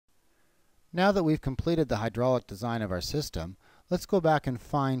Now that we've completed the hydraulic design of our system, let's go back and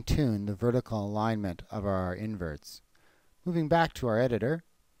fine-tune the vertical alignment of our inverts. Moving back to our editor,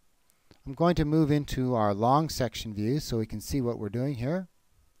 I'm going to move into our long section view so we can see what we're doing here.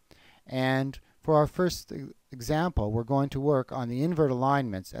 And for our first example, we're going to work on the invert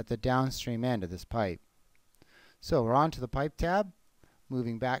alignments at the downstream end of this pipe. So we're on to the Pipe tab,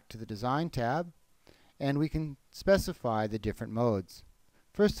 moving back to the Design tab, and we can specify the different modes.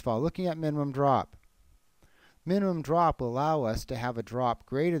 First of all, looking at minimum drop. Minimum drop will allow us to have a drop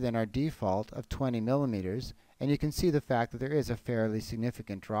greater than our default of 20 millimeters, and you can see the fact that there is a fairly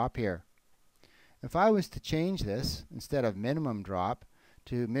significant drop here. If I was to change this, instead of minimum drop,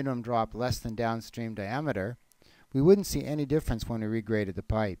 to minimum drop less than downstream diameter, we wouldn't see any difference when we regraded the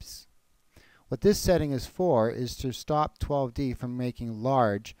pipes. What this setting is for is to stop 12D from making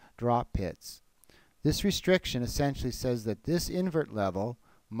large drop pits. This restriction essentially says that this invert level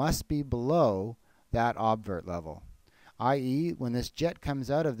must be below that obvert level, i.e. when this jet comes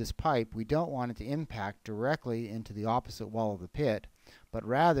out of this pipe, we don't want it to impact directly into the opposite wall of the pit, but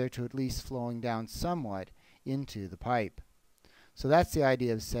rather to at least flowing down somewhat into the pipe. So that's the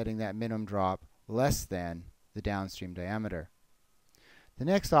idea of setting that minimum drop less than the downstream diameter. The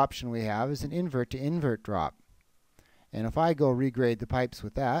next option we have is an invert to invert drop. And if I go regrade the pipes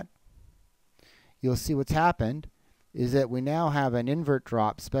with that, you'll see what's happened is that we now have an invert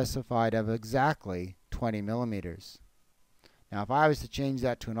drop specified of exactly 20 millimeters. Now if I was to change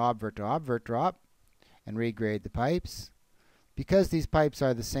that to an obvert to obvert drop and regrade the pipes, because these pipes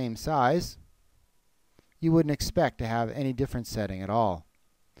are the same size, you wouldn't expect to have any different setting at all.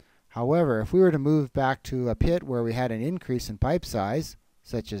 However, if we were to move back to a pit where we had an increase in pipe size,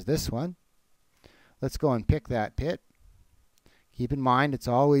 such as this one, let's go and pick that pit. Keep in mind it's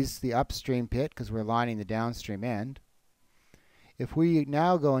always the upstream pit because we're lining the downstream end. If we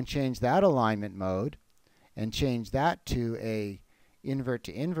now go and change that alignment mode and change that to a invert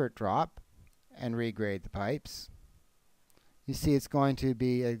to invert drop and regrade the pipes, you see it's going to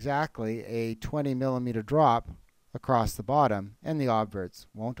be exactly a 20 millimeter drop across the bottom, and the obverts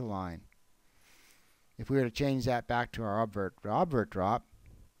won't align. If we were to change that back to our obvert to obvert drop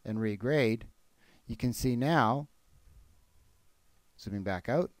and regrade, you can see now, zooming back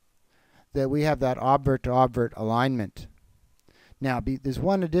out, that we have that obvert to obvert alignment. Now there's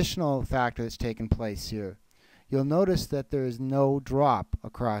one additional factor that's taken place here. You'll notice that there is no drop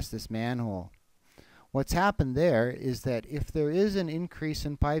across this manhole. What's happened there is that if there is an increase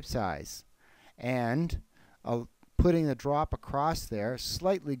in pipe size and putting the drop across there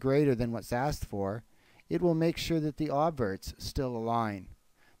slightly greater than what's asked for, it will make sure that the obverts still align.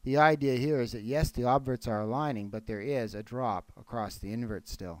 The idea here is that yes, the obverts are aligning, but there is a drop across the invert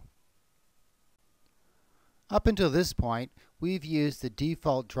still. Up until this point, we've used the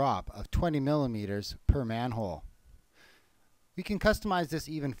default drop of 20 millimeters per manhole. We can customize this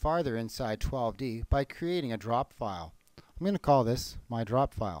even farther inside 12D by creating a drop file. I'm going to call this my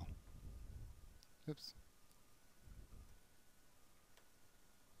drop file. Oops.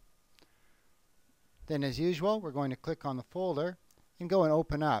 Then as usual, we're going to click on the folder and go and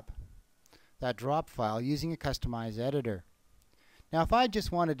open up that drop file using a customized editor. Now if I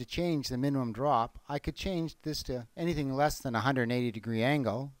just wanted to change the minimum drop, I could change this to anything less than 180 degree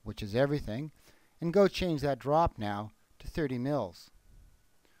angle, which is everything, and go change that drop now to 30 mils.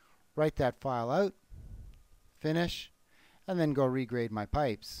 Write that file out, finish, and then go regrade my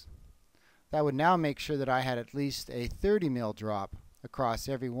pipes. That would now make sure that I had at least a 30 mil drop across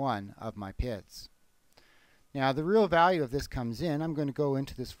every one of my pits. Now the real value of this comes in. I'm going to go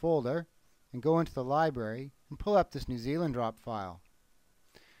into this folder and go into the library and pull up this New Zealand drop file.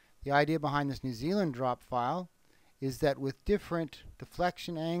 The idea behind this New Zealand drop file is that with different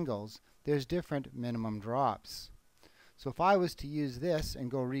deflection angles, there's different minimum drops. So if I was to use this and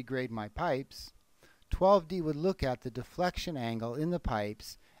go regrade my pipes, 12D would look at the deflection angle in the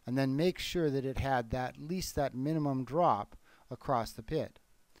pipes and then make sure that it had at least that minimum drop across the pit,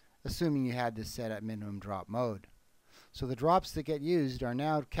 assuming you had this set at minimum drop mode. So the drops that get used are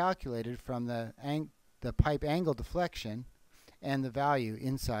now calculated from the pipe angle deflection and the value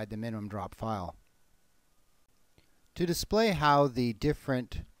inside the minimum drop file. To display how the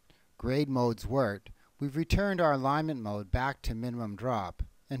different grade modes worked, we've returned our alignment mode back to minimum drop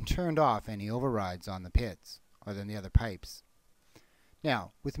and turned off any overrides on the pits or on the other pipes.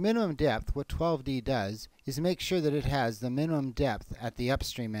 Now, with minimum depth, what 12D does is make sure that it has the minimum depth at the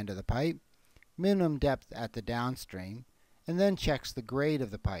upstream end of the pipe, minimum depth at the downstream, and then checks the grade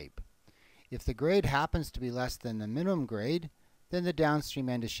of the pipe. If the grade happens to be less than the minimum grade, then the downstream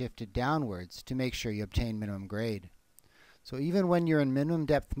end is shifted downwards to make sure you obtain minimum grade. So even when you're in minimum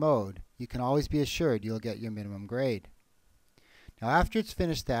depth mode, you can always be assured you'll get your minimum grade. Now after it's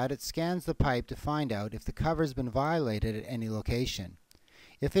finished that, it scans the pipe to find out if the cover has been violated at any location.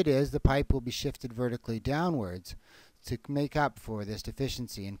 If it is, the pipe will be shifted vertically downwards to make up for this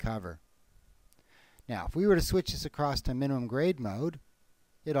deficiency in cover. Now if we were to switch this across to minimum grade mode,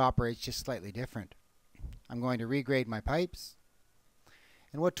 it operates just slightly different. I'm going to regrade my pipes.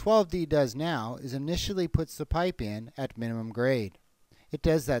 And what 12D does now is initially puts the pipe in at minimum grade. It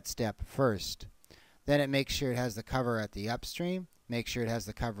does that step first. Then it makes sure it has the cover at the upstream, makes sure it has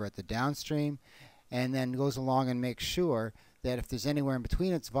the cover at the downstream, and then goes along and makes sure that if there's anywhere in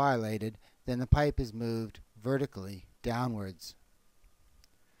between it's violated, then the pipe is moved vertically downwards.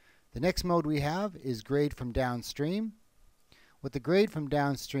 The next mode we have is grade from downstream. What the grade from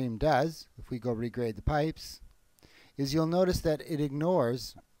downstream does, if we go regrade the pipes, is you'll notice that it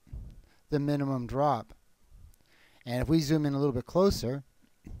ignores the minimum drop. And if we zoom in a little bit closer,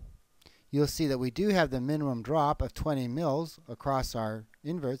 you'll see that we do have the minimum drop of 20 mils across our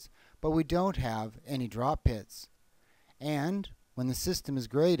inverts, but we don't have any drop pits. And when the system is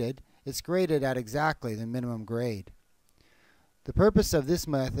graded, it's graded at exactly the minimum grade. The purpose of this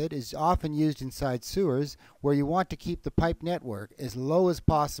method is often used inside sewers where you want to keep the pipe network as low as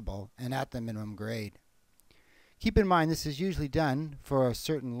possible and at the minimum grade. Keep in mind this is usually done for a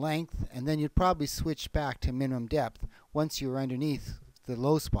certain length, and then you'd probably switch back to minimum depth once you're underneath the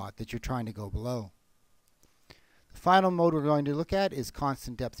low spot that you're trying to go below. The final mode we're going to look at is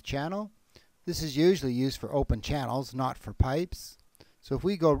constant depth channel. This is usually used for open channels, not for pipes. So if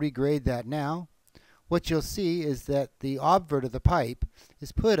we go regrade that now, what you'll see is that the obvert of the pipe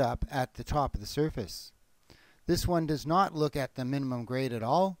is put up at the top of the surface. This one does not look at the minimum grade at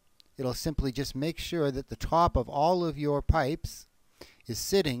all. It'll simply just make sure that the top of all of your pipes is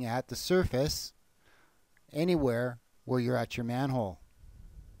sitting at the surface anywhere where you're at your manhole.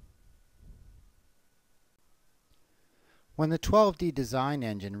 When the 12D design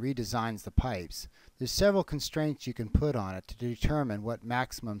engine redesigns the pipes, there's several constraints you can put on it to determine what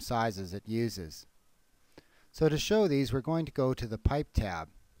maximum sizes it uses. So to show these, we're going to go to the Pipe tab.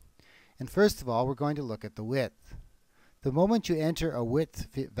 And first of all, we're going to look at the width. The moment you enter a width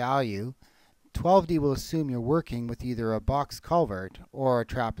value, 12D will assume you're working with either a box culvert or a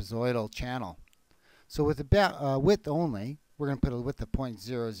trapezoidal channel. So with the width only, we're going to put a width of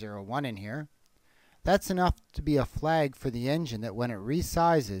 0.001 in here. That's enough to be a flag for the engine that when it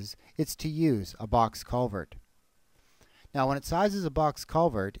resizes, it's to use a box culvert. Now when it sizes a box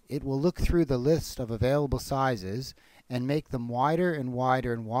culvert, it will look through the list of available sizes and make them wider and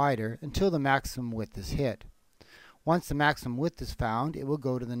wider and wider until the maximum width is hit. Once the maximum width is found, it will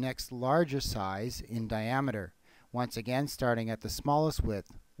go to the next larger size in diameter, once again starting at the smallest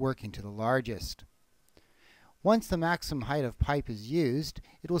width, working to the largest. Once the maximum height of pipe is used,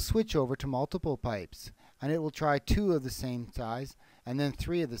 it will switch over to multiple pipes, and it will try 2 of the same size and then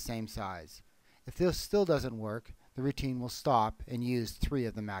 3 of the same size. If this still doesn't work, the routine will stop and use 3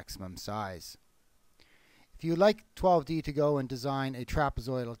 of the maximum size. If you'd like 12D to go and design a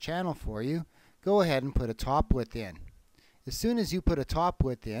trapezoidal channel for you, go ahead and put a top width in. As soon as you put a top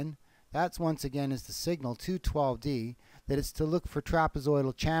width in, that's once again is the signal to 12D that it's to look for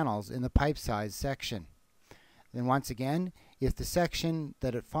trapezoidal channels in the pipe size section. Then once again, if the section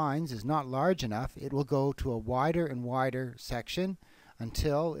that it finds is not large enough, it will go to a wider and wider section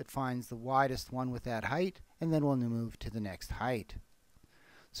until it finds the widest one with that height, and then we'll move to the next height.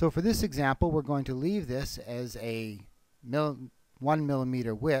 So for this example, we're going to leave this as a 1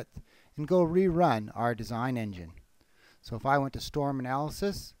 millimeter width and go rerun our design engine. So if I went to storm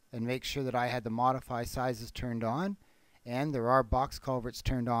analysis and make sure that I had the modify sizes turned on, and there are box culverts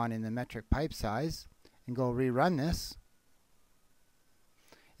turned on in the metric pipe size, and go rerun this,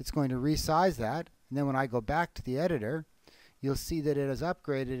 it's going to resize that, and then when I go back to the editor, you'll see that it has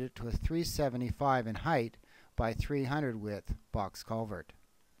upgraded it to a 375 in height by 300 width box culvert.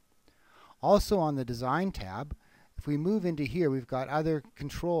 Also on the design tab, if we move into here, we've got other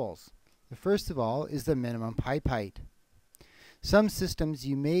controls. The first of all is the minimum pipe height. Some systems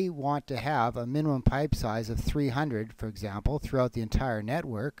you may want to have a minimum pipe size of 300, for example, throughout the entire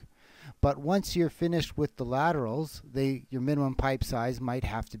network. But once you're finished with the laterals, your minimum pipe size might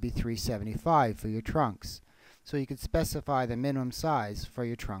have to be 375 for your trunks. So you could specify the minimum size for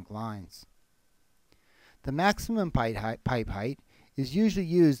your trunk lines. The maximum pipe height is usually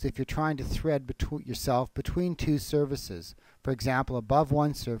used if you're trying to thread yourself between 2 surfaces, for example above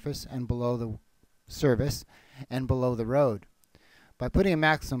one surface and below the service and below the road. By putting a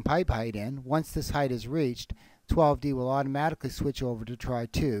maximum pipe height in, once this height is reached, 12D will automatically switch over to try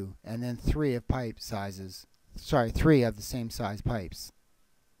 2 and then 3 of the same size pipes.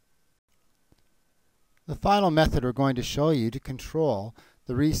 The final method we're going to show you to control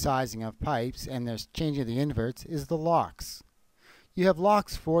the resizing of pipes and their changing of the inverts is the locks. You have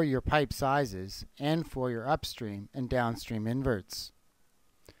locks for your pipe sizes and for your upstream and downstream inverts.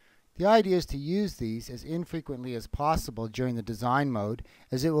 The idea is to use these as infrequently as possible during the design mode,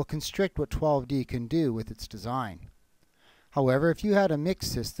 as it will constrict what 12D can do with its design. However, if you had a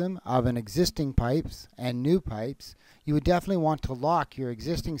mixed system of an existing pipes and new pipes, you would definitely want to lock your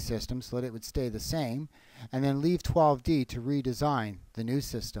existing system so that it would stay the same, and then leave 12D to redesign the new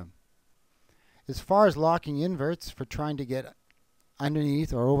system. As far as locking inverts for trying to get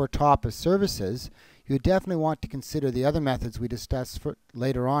underneath or over top of services, you would definitely want to consider the other methods we discussed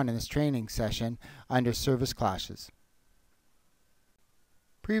later on in this training session under service clashes.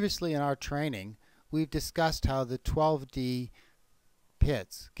 Previously in our training, we've discussed how the 12D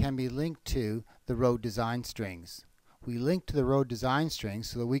pits can be linked to the road design strings. We linked to the road design strings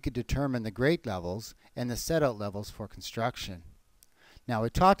so that we could determine the grade levels and the set-out levels for construction. Now,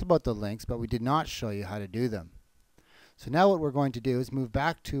 we talked about the links, but we did not show you how to do them. So now what we're going to do is move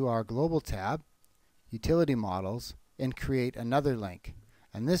back to our Global tab, Utility Models, and create another link.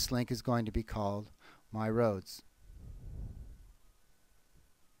 And this link is going to be called My Roads.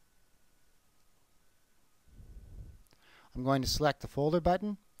 I'm going to select the folder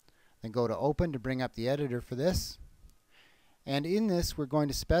button, then go to Open to bring up the editor for this. And in this, we're going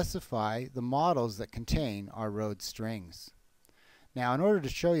to specify the models that contain our road strings. Now, in order to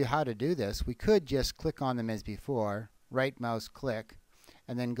show you how to do this, we could just click on them as before, right mouse click,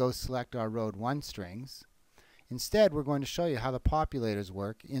 and then go select our road 1 strings. Instead, we're going to show you how the populators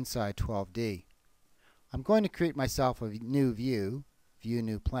work inside 12D. I'm going to create myself a new view, View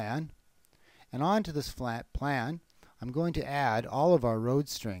New Plan, and onto this flat plan, I'm going to add all of our road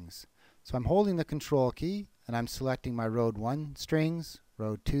strings. So I'm holding the Control key and I'm selecting my road 1 strings,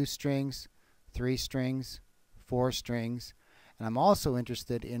 road 2 strings, 3 strings, 4 strings, and I'm also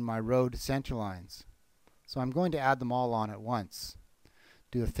interested in my road center lines. So I'm going to add them all on at once.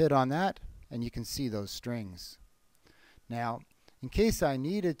 Do a fit on that and you can see those strings. Now, in case I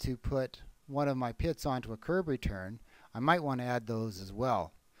needed to put one of my pits onto a curb return, I might want to add those as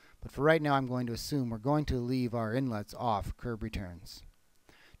well. But for right now, I'm going to assume we're going to leave our inlets off curb returns.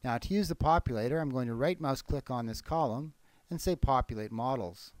 Now, to use the populator, I'm going to right mouse click on this column and say Populate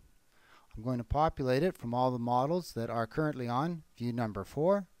Models. I'm going to populate it from all the models that are currently on view number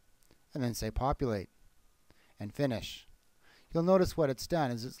 4, and then say Populate, and Finish. You'll notice what it's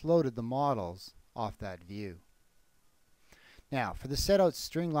done is it's loaded the models off that view. Now, for the setout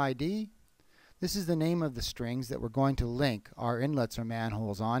string ID, this is the name of the strings that we're going to link our inlets or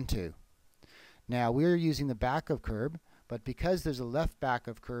manholes onto. Now, we're using the back of curb, but because there's a left back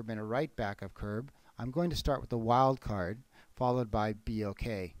of curb and a right back of curb, I'm going to start with the wildcard followed by BOK.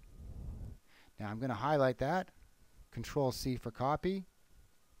 Now, I'm going to highlight that, Control C for copy.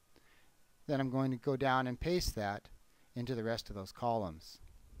 Then I'm going to go down and paste that into the rest of those columns.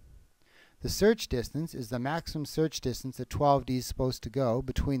 The search distance is the maximum search distance that 12D is supposed to go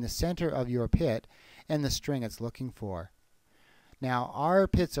between the center of your pit and the string it's looking for. Now, our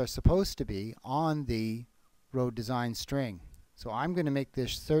pits are supposed to be on the road design string. So I'm going to make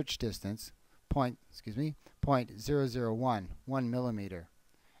this search distance 0.001, 1 millimeter.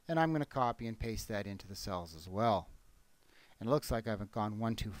 And I'm going to copy and paste that into the cells as well. And it looks like I haven't gone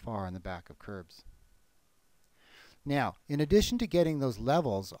one too far on the back of curbs. Now, in addition to getting those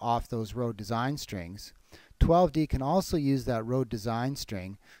levels off those road design strings, 12D can also use that road design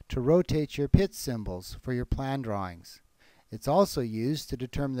string to rotate your pit symbols for your plan drawings. It's also used to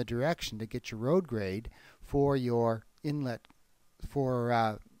determine the direction to get your road grade for your inlet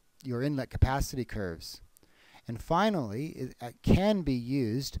capacity curves. And finally, it can be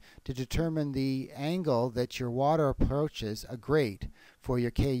used to determine the angle that your water approaches a grate for your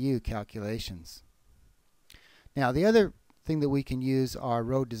KU calculations. Now, the other thing that we can use our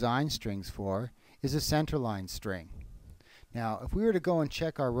road design strings for is a centerline string. Now, if we were to go and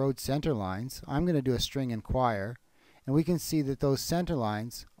check our road center lines, I'm going to do a string inquire, and we can see that those center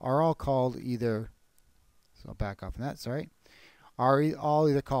lines are all called either, so I'll back off on that, sorry, are all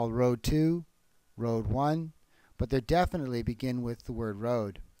either called road 2, road 1, but they definitely begin with the word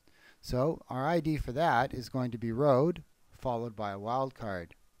road. So our ID for that is going to be road followed by a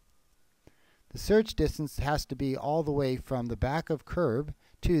wildcard. The search distance has to be all the way from the back of curb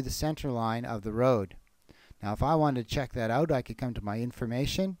to the center line of the road. Now, if I wanted to check that out, I could come to my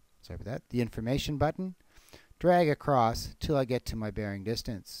information, sorry for that, the information button, drag across till I get to my bearing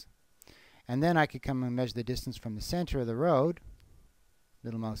distance. And then I could come and measure the distance from the center of the road,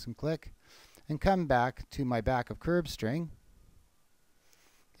 little mouse and click, and come back to my back of curb string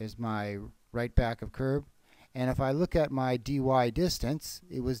There's my right back of curb. And if I look at my dy distance,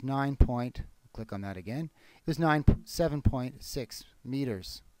 it was click on that again, it was 7.6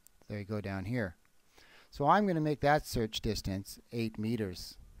 meters. There you go down here. So I'm going to make that search distance 8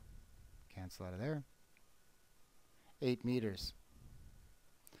 meters. Cancel out of there. 8 meters.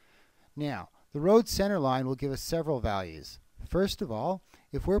 Now, the road center line will give us several values. First of all,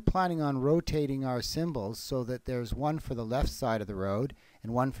 if we're planning on rotating our symbols so that there's one for the left side of the road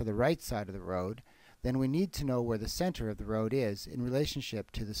and one for the right side of the road, then we need to know where the center of the road is in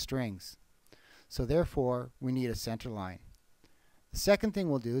relationship to the strings. So therefore, we need a center line. The second thing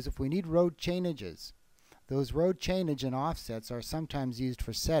we'll do is if we need road chainages, those road chainage and offsets are sometimes used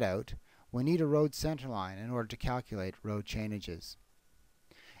for set out. We need a road center line in order to calculate road chainages.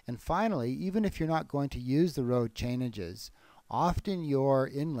 And finally, even if you're not going to use the road chainages, often your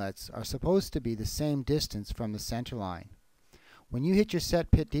inlets are supposed to be the same distance from the center line. When you hit your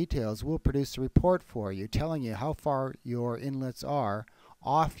set pit details, we'll produce a report for you telling you how far your inlets are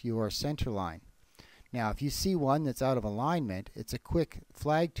off your center line. Now, if you see one that's out of alignment, it's a quick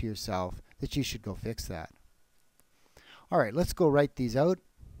flag to yourself that you should go fix that. Alright, let's go write these out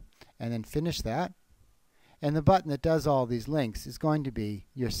and then finish that. And the button that does all these links is going to be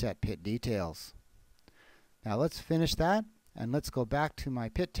your set pit details. Now let's finish that and let's go back to my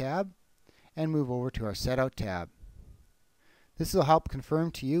pit tab and move over to our set out tab. This will help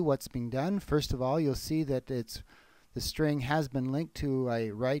confirm to you what's being done. First of all, you'll see that the string has been linked to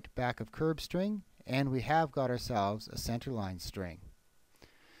a right back of curb string, and we have got ourselves a centerline string.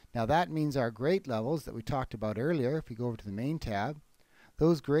 Now that means our grate levels that we talked about earlier, if we go over to the main tab,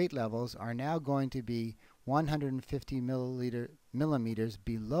 those grate levels are now going to be 150 millimeters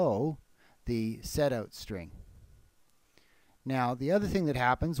below the set out string. Now the other thing that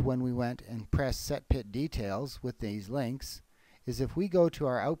happens when we went and press set pit details with these links is if we go to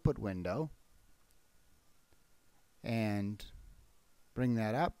our output window and bring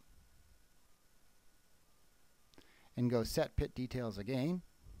that up and go set pit details again,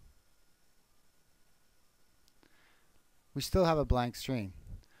 we still have a blank string.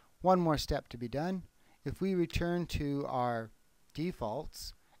 One more step to be done. If we return to our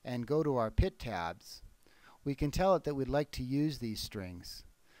defaults and go to our pit tabs, we can tell it that we'd like to use these strings.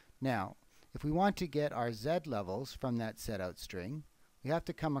 Now, if we want to get our Z levels from that set out string, we have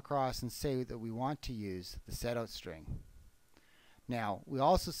to come across and say that we want to use the set out string. Now, we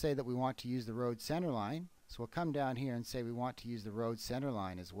also say that we want to use the road center line, so we'll come down here and say we want to use the road center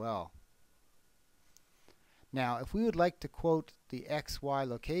line as well. Now, if we would like to quote the XY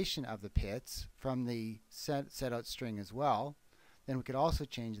location of the pits from the set out string as well, then we could also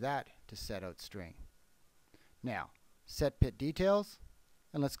change that to set out string. Now, set pit details,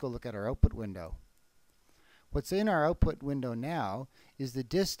 and let's go look at our output window. What's in our output window now is the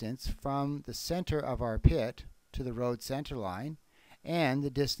distance from the center of our pit to the road center line and the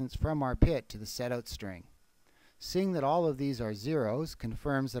distance from our pit to the set out string. Seeing that all of these are zeros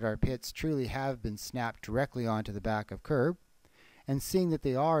confirms that our pits truly have been snapped directly onto the back of curb, and seeing that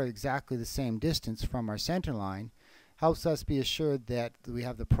they are exactly the same distance from our center line helps us be assured that we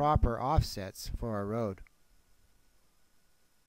have the proper offsets for our road.